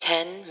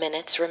10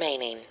 minutes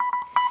remaining.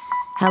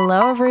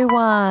 Hello,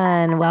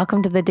 everyone.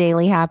 Welcome to the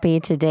Daily Happy.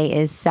 Today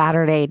is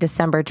Saturday,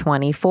 December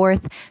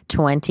 24th,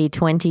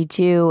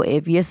 2022.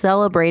 If you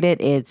celebrate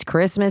it, it's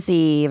Christmas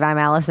Eve. I'm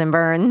Allison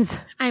Burns.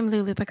 I'm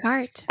Lulu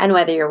Picard. And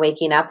whether you're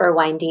waking up or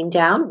winding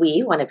down,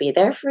 we want to be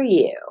there for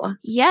you.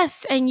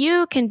 Yes, and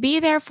you can be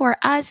there for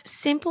us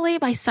simply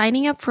by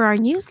signing up for our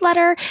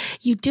newsletter.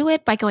 You do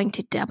it by going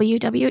to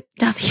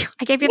www.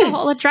 I gave you the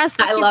whole address.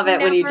 I love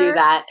it when you do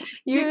that.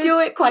 You do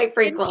it quite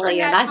frequently.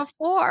 And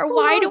before.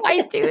 Why do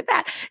I do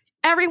that?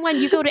 Everyone,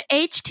 you go to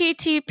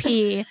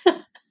http://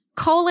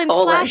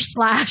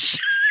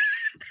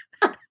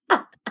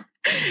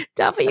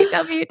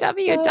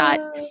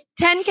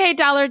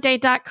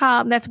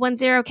 www.10kdollardate.com. That's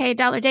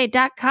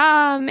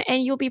 10kdollardate.com.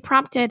 And you'll be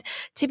prompted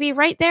to be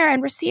right there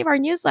and receive our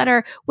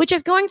newsletter, which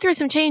is going through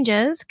some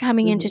changes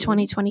coming into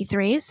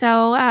 2023.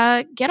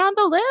 So get on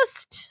the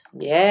list.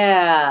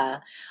 Yeah.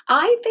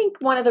 I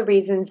think one of the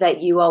reasons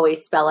that you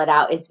always spell it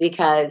out is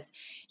because,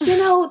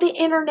 the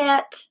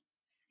internet,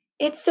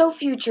 it's so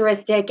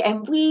futuristic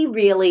and we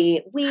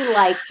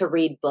like to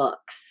read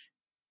books.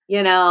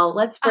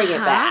 Let's bring it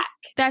back.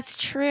 That's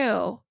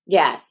true.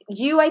 Yes.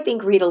 You, I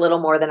think, read a little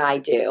more than I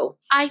do.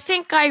 I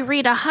think I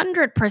read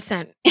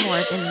 100%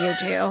 more than you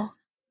do.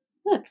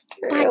 That's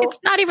true. It's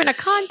not even a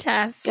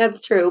contest.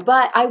 That's true.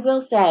 But I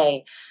will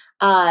say,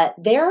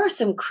 there are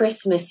some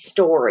Christmas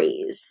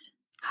stories.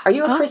 Are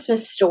you a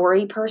Christmas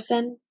story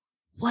person?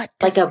 What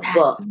does like a that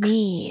book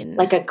mean?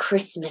 Like a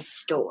Christmas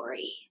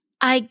story.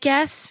 I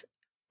guess,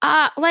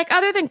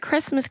 other than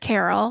Christmas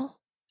Carol.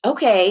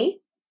 Okay.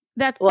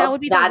 That would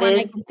be the one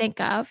I can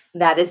think of.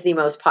 That is the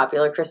most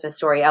popular Christmas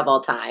story of all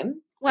time.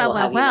 Well.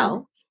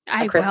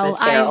 A Christmas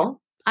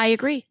Carol. I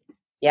agree.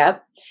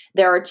 Yep.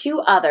 There are two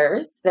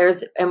others.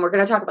 And we're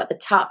going to talk about the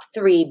top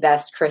 3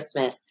 best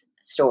Christmas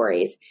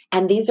stories.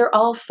 And these are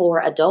all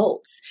for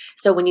adults.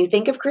 So when you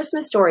think of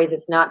Christmas stories,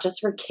 it's not just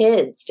for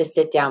kids to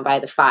sit down by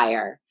the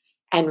fire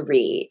and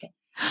read.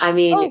 I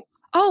mean.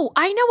 Oh,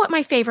 I know what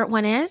my favorite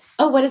one is.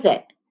 Oh, what is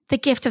it? The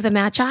Gift of the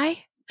Magi.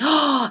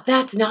 Oh,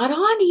 that's not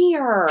on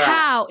here.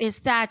 How is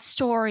that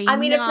story? I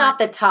mean, it's not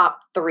the top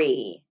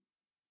 3,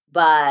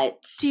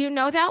 but. Do you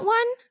know that one?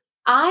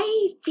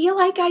 I feel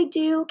like I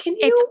do. Can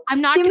you? I'm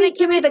not going to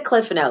give me the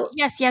cliff note.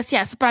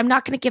 Yes. But I'm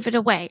not going to give it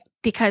away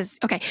because,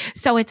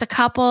 so it's a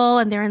couple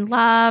and they're in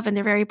love and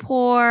they're very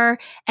poor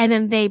and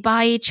then they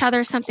buy each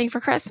other something for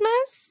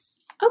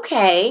Christmas.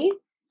 Okay.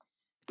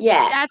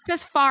 Yes. That's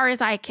as far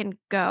as I can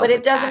go. But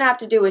it doesn't have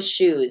to do with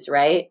shoes,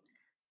 right?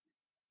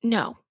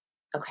 No.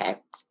 Okay.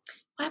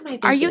 Why am I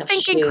thinking Are you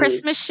thinking shoes?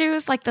 Christmas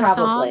shoes like the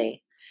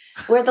Probably.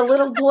 song? Where the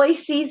little boy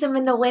sees him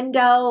in the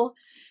window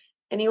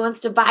and he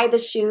wants to buy the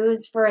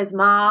shoes for his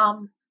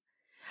mom.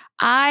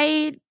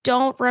 I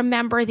don't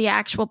remember the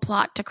actual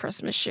plot to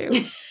Christmas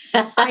shoes.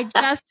 I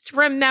just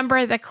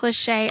remember the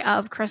cliche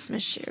of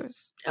Christmas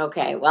shoes.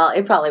 Okay, well,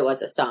 it probably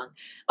was a song.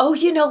 Oh,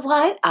 you know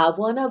what? I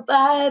want to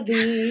buy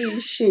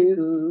these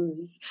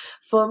shoes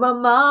for my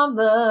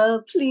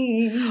mama,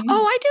 please.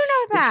 Oh, I do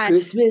know that.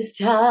 It's Christmas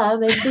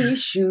time and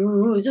these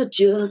shoes are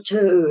just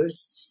her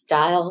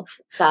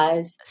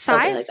size.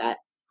 Something like that.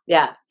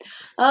 Yeah.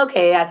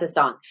 Okay, that's a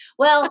song.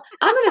 Well,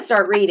 I'm going to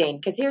start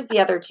reading because here's the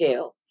other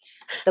 2.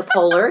 The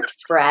Polar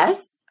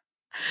Express.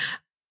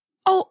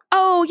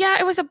 Oh, yeah.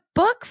 It was a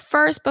book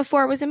first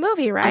before it was a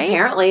movie, right?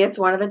 Apparently, it's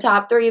one of the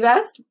top 3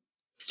 best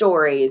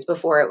stories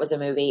before it was a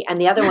movie.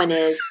 And the other one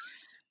is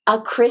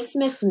A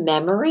Christmas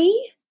Memory.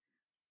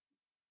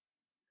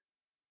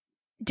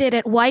 Did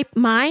it wipe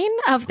mine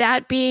of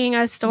that being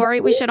a story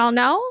we should all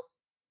know?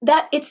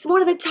 That it's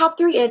one of the top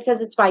 3, and it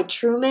says it's by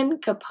Truman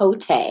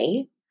Capote.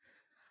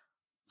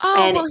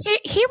 Oh, well,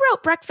 he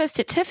wrote Breakfast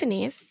at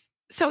Tiffany's.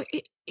 So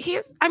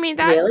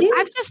Really?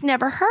 I've just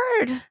never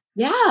heard.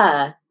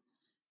 Yeah.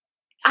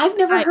 I've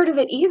never heard of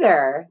it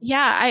either.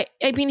 Yeah.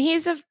 I mean,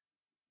 he's a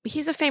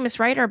famous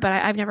writer, but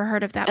I've never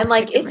heard of that. And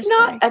it's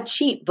not a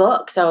cheap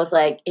book. So I was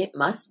like, it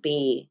must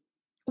be.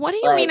 What do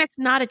you mean it's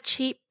not a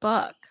cheap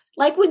book?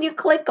 Like when you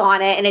click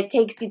on it and it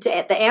takes you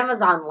to the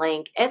Amazon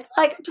link, it's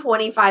like a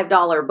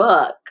 $25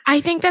 book. I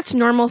think that's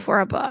normal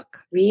for a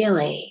book.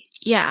 Really?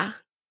 Yeah.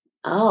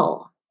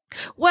 Oh.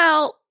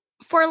 Well,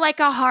 for like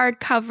a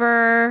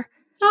hardcover.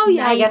 Oh,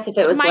 yeah. I guess if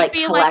it was like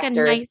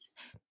collector's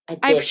edition.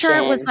 I'm sure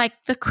it was like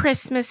the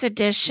Christmas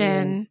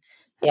edition.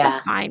 That's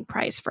a fine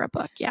price for a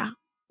book. Yeah.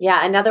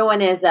 Yeah. Another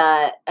one is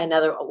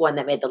another one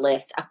that made the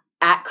list.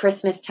 At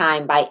Christmas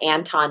Time by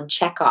Anton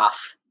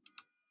Chekhov.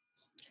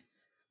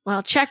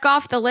 Well, check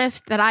off the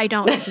list that I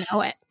don't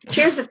know it.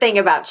 Here's the thing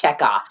about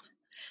Chekhov.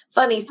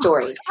 Funny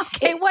story.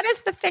 Okay. What is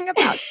the thing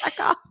about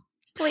Chekhov?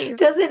 Please.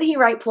 Doesn't he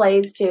write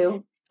plays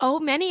too? Oh,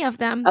 many of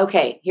them.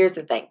 Okay. Here's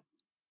the thing.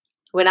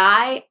 When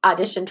I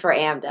auditioned for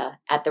AMDA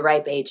at the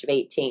ripe age of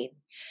 18,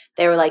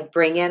 they were like,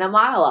 bring in a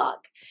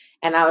monologue.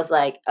 And I was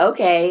like,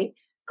 okay.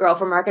 Girl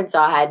from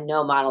Arkansas had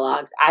no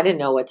monologues. I didn't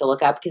know what to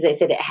look up because they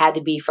said it had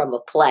to be from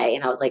a play.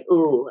 And I was like,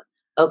 ooh,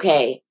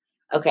 okay.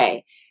 Oh.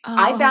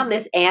 I found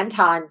this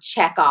Anton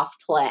Chekhov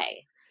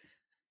play.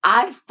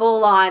 I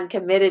full on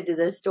committed to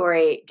this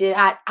story.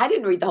 I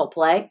didn't read the whole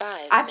play.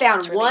 I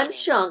found one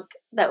chunk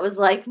that was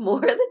like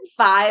more than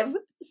 5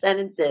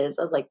 sentences.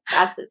 I was like,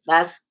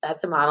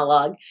 that's a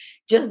monologue.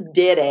 Just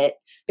did it.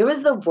 It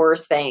was the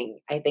worst thing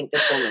I think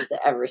this woman's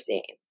ever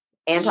seen.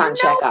 Anton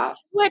Chekhov.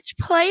 Which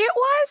play it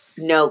was?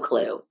 No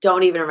clue.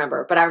 Don't even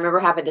remember. But I remember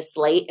having to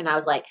slate and I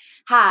was like,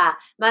 hi,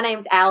 my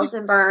name's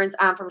Allison Burns.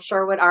 I'm from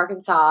Sherwood,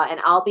 Arkansas,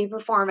 and I'll be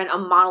performing a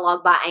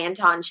monologue by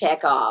Anton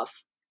Chekhov.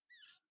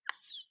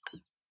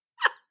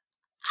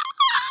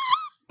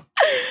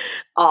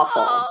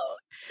 Awful. Oh,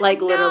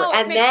 like literally. no,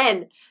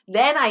 And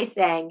then I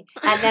sang,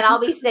 and then I'll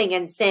be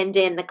singing Send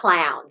in the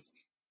Clowns.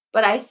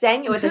 But I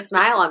sang it with a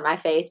smile on my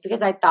face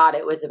because I thought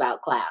it was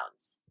about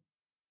clowns.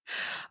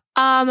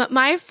 one of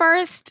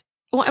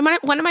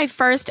my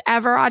first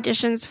ever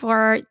auditions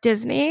for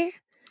Disney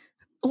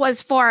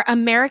was for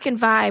American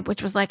Vibe,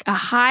 which was like a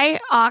high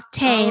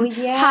octane,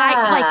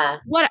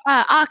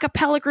 a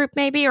cappella group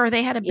maybe, or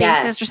they had a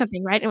bassist or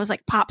something, right? And it was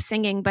like pop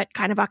singing, but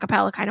kind of a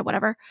cappella, kind of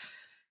whatever.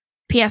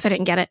 P.S. I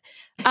didn't get it.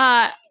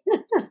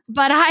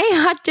 But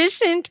I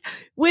auditioned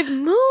with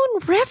Moon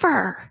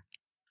River.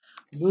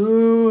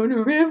 Moon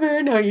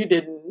River? No, you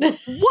didn't.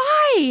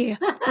 Why?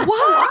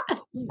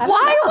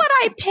 Why would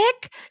I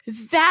pick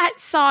that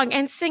song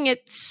and sing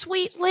it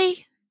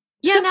sweetly?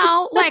 You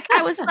know, like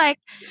I was like,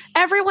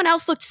 everyone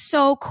else looked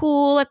so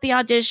cool at the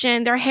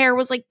audition. Their hair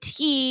was like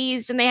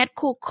teased and they had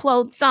cool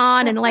clothes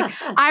on. And like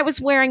I was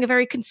wearing a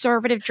very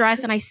conservative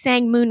dress and I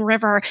sang Moon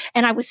River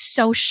and I was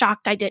so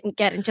shocked I didn't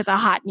get into the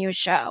hot new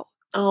show.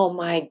 Oh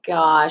my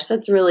gosh.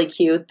 That's really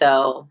cute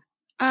though.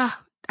 I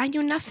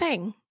knew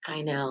nothing.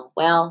 I know.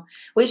 Well,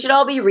 we should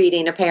all be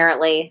reading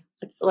apparently.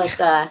 Let's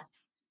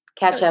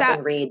catch up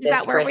and read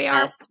this where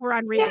Christmas. We're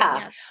on reading. Yeah.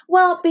 Yes.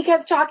 Well,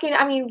 because talking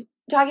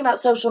about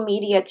social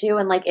media too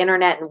and like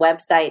internet and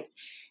websites.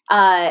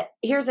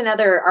 Here's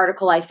another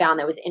article I found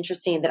that was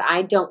interesting that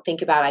I don't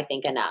think about, I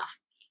think enough.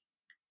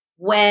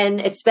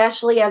 When,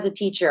 especially as a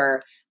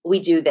teacher, we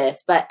do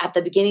this, but at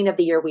the beginning of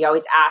the year, we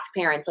always ask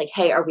parents like,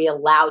 hey, are we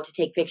allowed to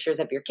take pictures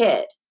of your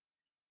kid?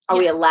 Are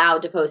we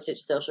allowed to post it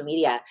to social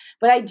media?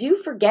 But I do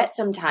forget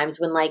sometimes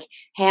when like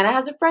Hannah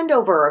has a friend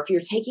over, or if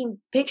you're taking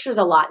pictures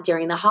a lot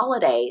during the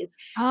holidays,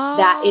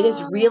 that it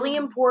is really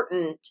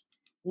important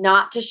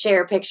not to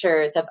share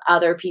pictures of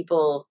other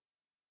people,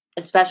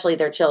 especially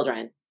their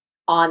children,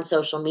 on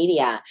social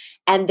media.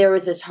 And there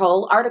was this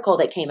whole article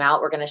that came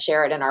out. We're going to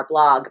share it in our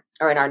blog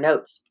or in our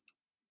notes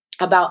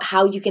about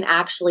how you can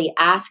actually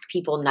ask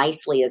people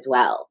nicely as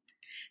well.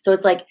 So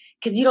it's like,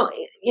 because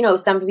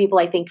some people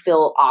I think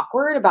feel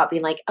awkward about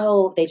being like,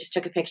 oh, they just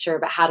took a picture,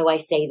 but how do I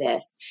say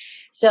this?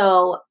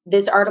 So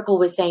this article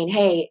was saying,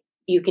 hey,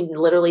 you can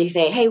literally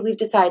say, hey, we've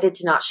decided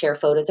to not share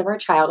photos of our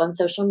child on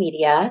social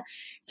media.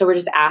 So we're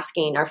just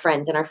asking our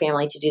friends and our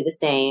family to do the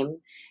same.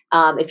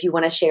 If you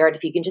want to share it,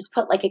 if you can just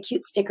put like a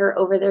cute sticker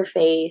over their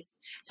face.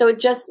 So it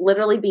just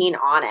literally being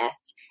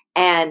honest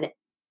and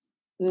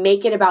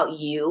make it about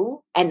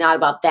you and not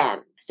about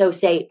them. So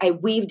say, hey,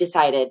 we've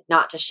decided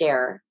not to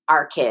share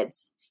our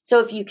kids. So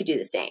if you could do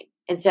the same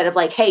instead of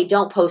like, hey,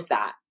 don't post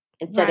that.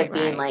 Instead of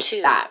being like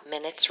 2 that.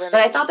 Minutes remaining.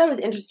 But I thought that was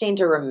interesting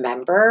to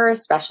remember,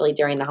 especially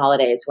during the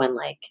holidays when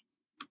like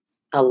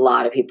a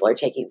lot of people are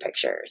taking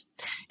pictures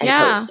and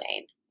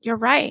posting. You're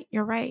right.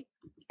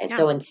 And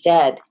so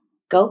instead,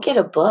 go get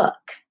a book.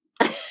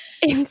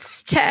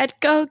 Instead,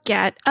 go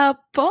get a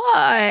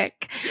book.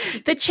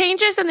 The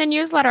changes in the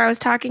newsletter I was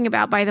talking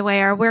about, by the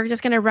way, are we're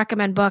just going to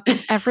recommend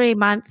books every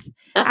month.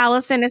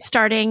 Allison is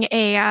starting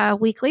a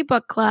weekly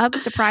book club.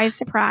 Surprise,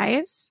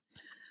 surprise.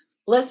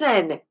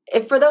 Listen,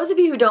 if for those of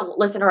you who don't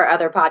listen to our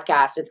other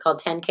podcast, it's called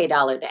 $10K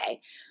Day.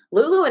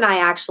 Lulu and I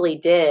actually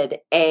did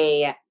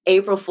a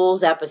April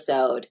Fool's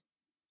episode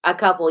a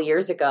couple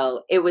years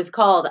ago. It was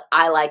called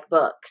I Like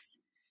Books.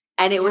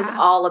 And it was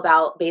all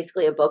about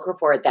basically a book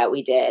report that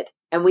we did.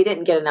 And we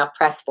didn't get enough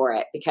press for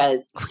it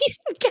because we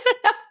didn't get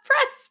enough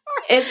press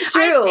for it. It's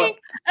true.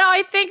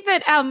 I think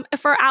that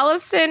for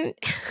Allison,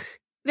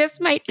 this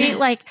might be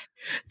like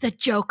the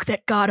joke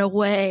that got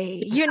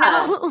away, you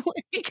know?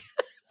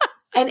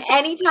 And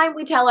anytime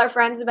we tell our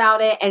friends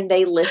about it and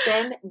they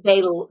listen,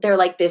 they're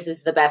like, this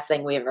is the best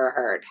thing we ever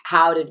heard.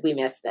 How did we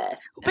miss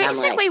this? And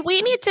basically,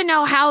 we need to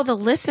know how the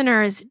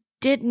listeners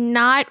did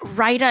not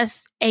write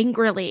us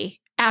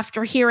angrily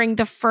after hearing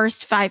the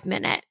first 5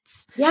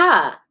 minutes.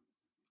 Yeah.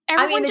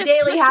 Everyone the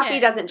Daily Happy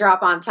doesn't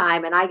drop on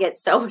time and I get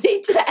so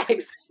many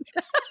texts.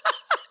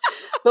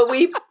 But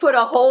we put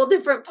a whole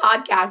different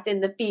podcast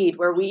in the feed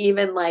where we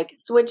even like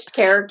switched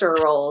character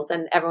roles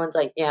and everyone's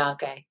like, yeah,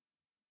 okay.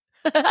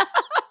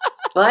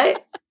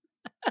 What?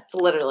 It's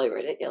literally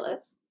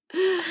ridiculous.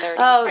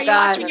 Are you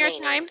watching your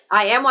time?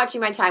 I am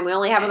watching my time. We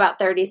only have about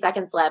 30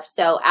 seconds left.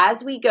 So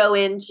as we go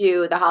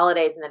into the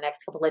holidays in the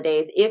next couple of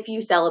days, if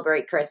you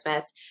celebrate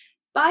Christmas,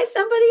 buy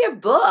somebody a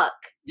book,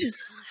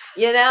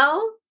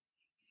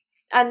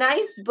 a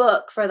nice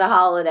book for the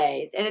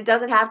holidays. And it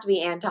doesn't have to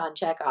be Anton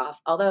Chekhov,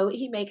 although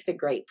he makes a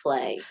great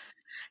play.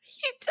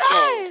 He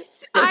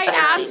does. I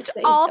asked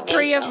all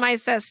 3 of my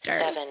sisters.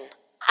 7,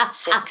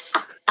 6,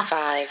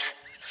 5,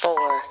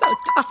 4, So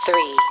dumb.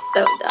 3,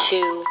 So dumb.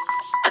 2,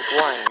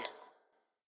 1.